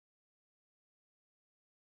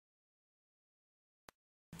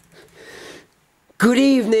Good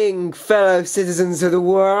evening, fellow citizens of the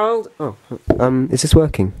world. Oh, is this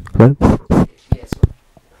working? Hello? Yes.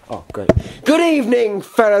 Oh, great. Good evening,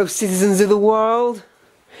 fellow citizens of the world.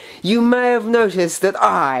 You may have noticed that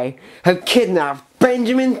I have kidnapped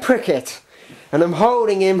Benjamin Prickett and am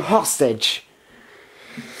holding him hostage.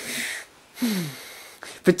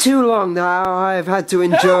 For too long now I have had to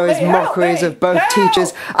endure his mockeries of both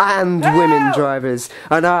teachers and women drivers,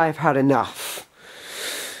 and I've had enough.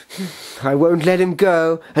 I won't let him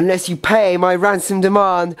go unless you pay my ransom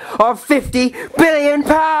demand of £50 billion!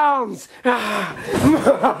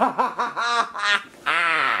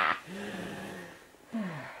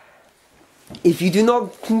 If you do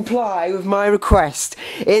not comply with my request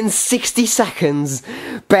in 60 seconds,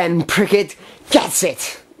 Ben Prickett gets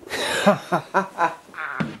it!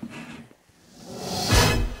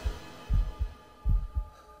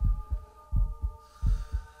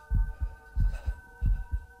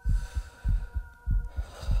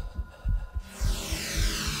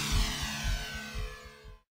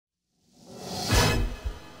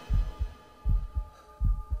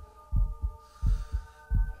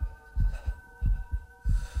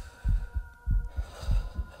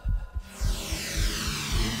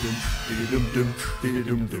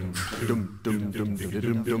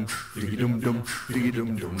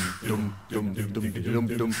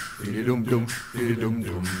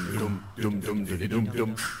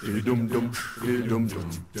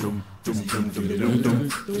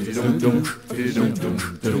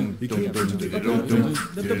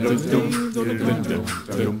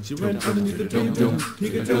 She went underneath the dum-dum. He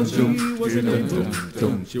could tell she was a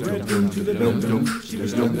dum-dum. She went into the dum-dum. She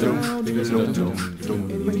was dum-dum. He was dum-dum.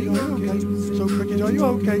 Prickett, are you okay? So Prickett, are you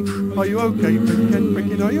okay? Are you okay, Prickett?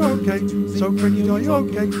 Prickett, are you okay? So Prickett, are you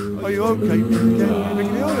okay? Are you okay, Prickett?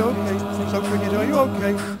 Prickett, are you okay? So Prickett, are you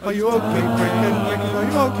okay? Are you okay, Prickett? Prickett, are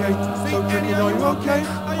you okay? So Prickett, are you okay?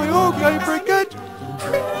 Are you okay, Prickett?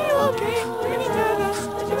 Prickett, are you okay? Prickett, tell us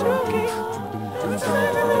that you're okay. It's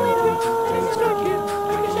time to leave you. It's stuck in.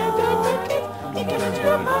 Prickett, shut down, Prickett. He can enter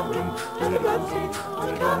your mouth and the blood stains on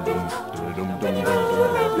the carpet. When you run through the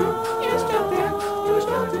bedroom, you're still there. You're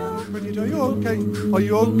still there. Prickett, are you okay? Are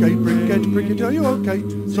you okay, Prickett? Prickett, are you okay?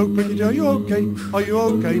 So Prickett, are you okay? Are you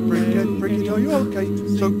okay, Prickett? Prickett, are you okay?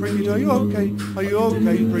 So Prickett, are you okay? Are you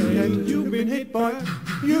okay, Prickett? You've been hit by,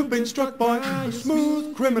 you've been struck by a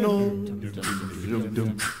smooth criminal.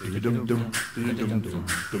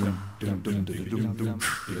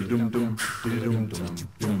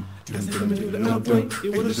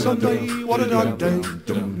 It was a Sunday, what a dark day.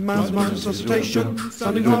 Man's resuscitation,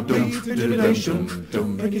 sounding heartbeat, intimidation.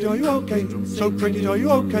 Prickett, are you okay? So Prickett, are you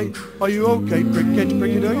okay? Are you okay, Prickett?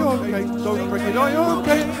 Prickett, are you okay? So Prickett, are you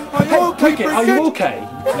okay? Are you okay, Prickett, are you okay?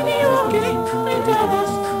 Prickett, are you okay? Prickett, tell us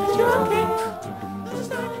that you're okay.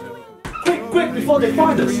 Quick, before they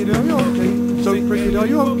find us! Prickett, are you okay? So Prickett, are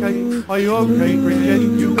you okay? Are you okay, Prickett?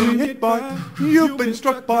 You've been hit by, you've been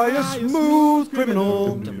struck by a smooth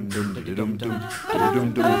criminal.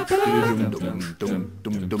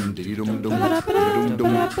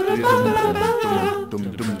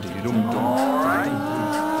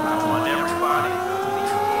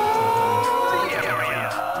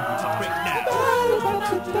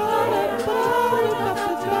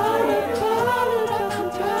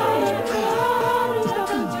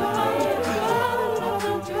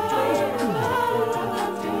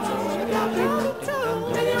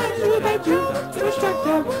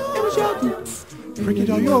 Prickett,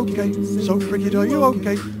 are you okay? So Prickett, are you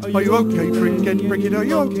okay? Are you okay, Prickett? Prickett, are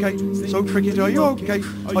you okay? So Prickett, are you okay?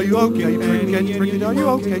 Are you okay, Prickett? Prickett, are you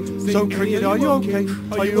okay? So Prickett, are you okay?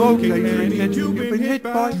 Are you okay, Prickett? You've been hit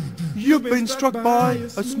by, you've been struck by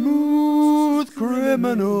a smooth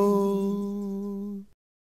criminal.